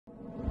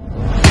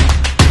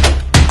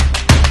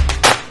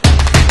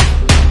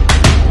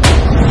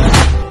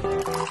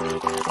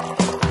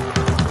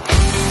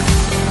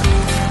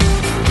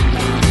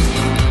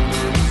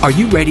Are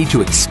you ready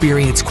to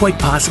experience quite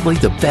possibly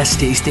the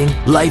best tasting,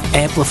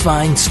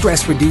 life-amplifying,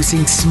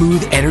 stress-reducing,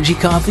 smooth energy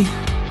coffee?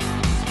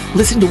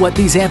 Listen to what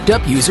these amped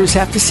up users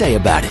have to say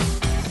about it.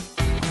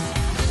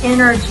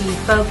 Energy,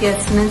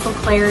 focus, mental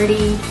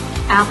clarity,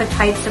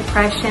 appetite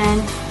suppression.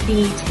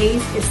 The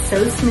taste is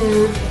so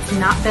smooth, it's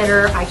not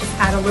bitter. I just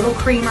add a little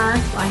creamer.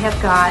 I have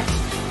got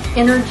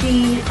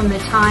energy from the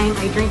time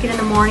I drink it in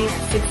the morning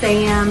at 6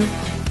 a.m.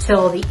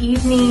 till the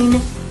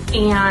evening,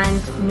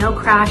 and no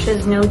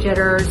crashes, no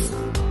jitters.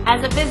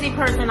 As a busy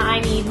person, I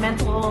need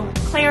mental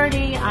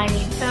clarity, I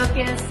need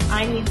focus,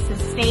 I need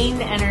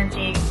sustained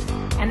energy,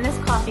 and this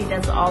coffee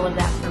does all of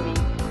that for me.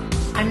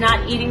 I'm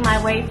not eating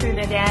my way through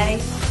the day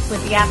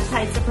with the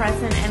appetite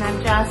suppressant, and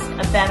I'm just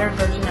a better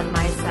version of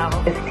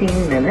myself.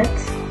 15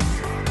 minutes,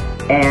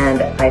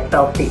 and I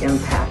felt the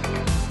impact.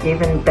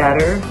 Even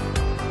better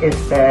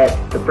is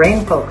that the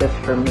brain focus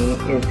for me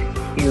is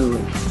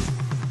huge.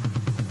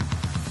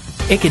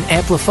 It can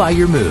amplify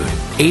your mood,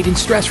 aid in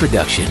stress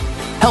reduction,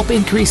 help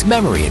increase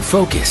memory and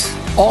focus,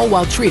 all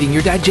while treating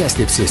your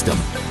digestive system.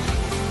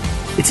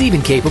 It's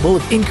even capable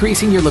of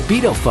increasing your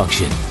libido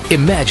function.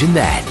 Imagine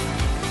that.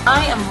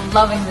 I am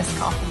loving this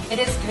coffee. It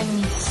is giving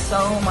me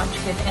so much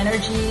good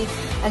energy.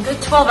 A good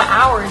 12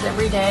 hours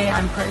every day.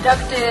 I'm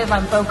productive,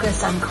 I'm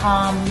focused, I'm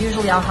calm.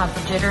 Usually I'll have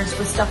the jitters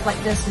with stuff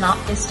like this, not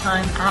this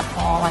time at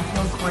all. I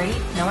feel great,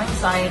 no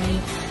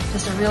anxiety,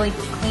 just a really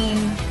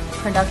clean,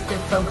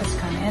 productive, focused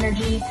kind of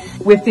energy.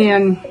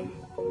 Within,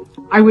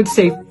 I would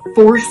say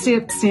 4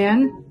 sips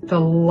in, the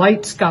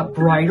lights got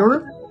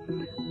brighter.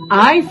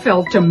 I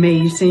felt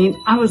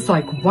amazing. I was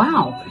like,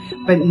 wow,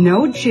 but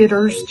no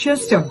jitters,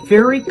 just a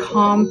very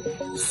calm,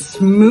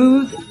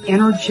 smooth,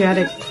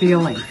 energetic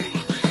feeling.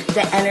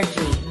 The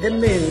energy, the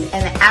mood,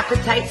 and the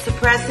appetite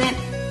suppressant.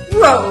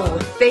 Whoa!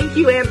 Thank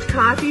you, Amped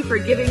Coffee, for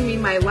giving me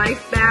my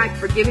life back,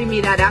 for giving me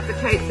that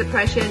appetite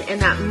suppression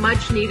and that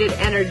much needed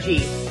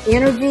energy.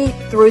 Energy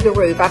through the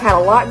roof. I've had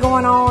a lot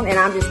going on and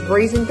I'm just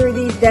breezing through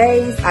these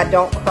days. I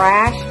don't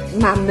crash.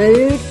 My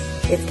mood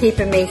is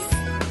keeping me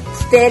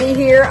steady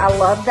here. I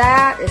love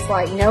that. It's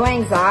like no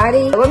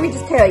anxiety. Let me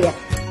just tell you,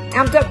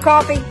 Amped Up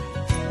Coffee,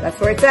 that's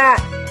where it's at.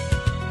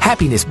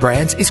 Happiness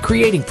Brands is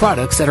creating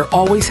products that are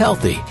always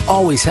healthy,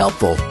 always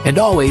helpful, and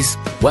always,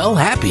 well,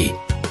 happy.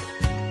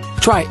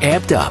 Try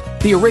Amped Up,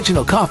 the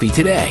original coffee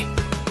today.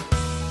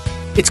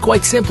 It's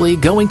quite simply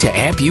going to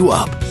amp you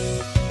up.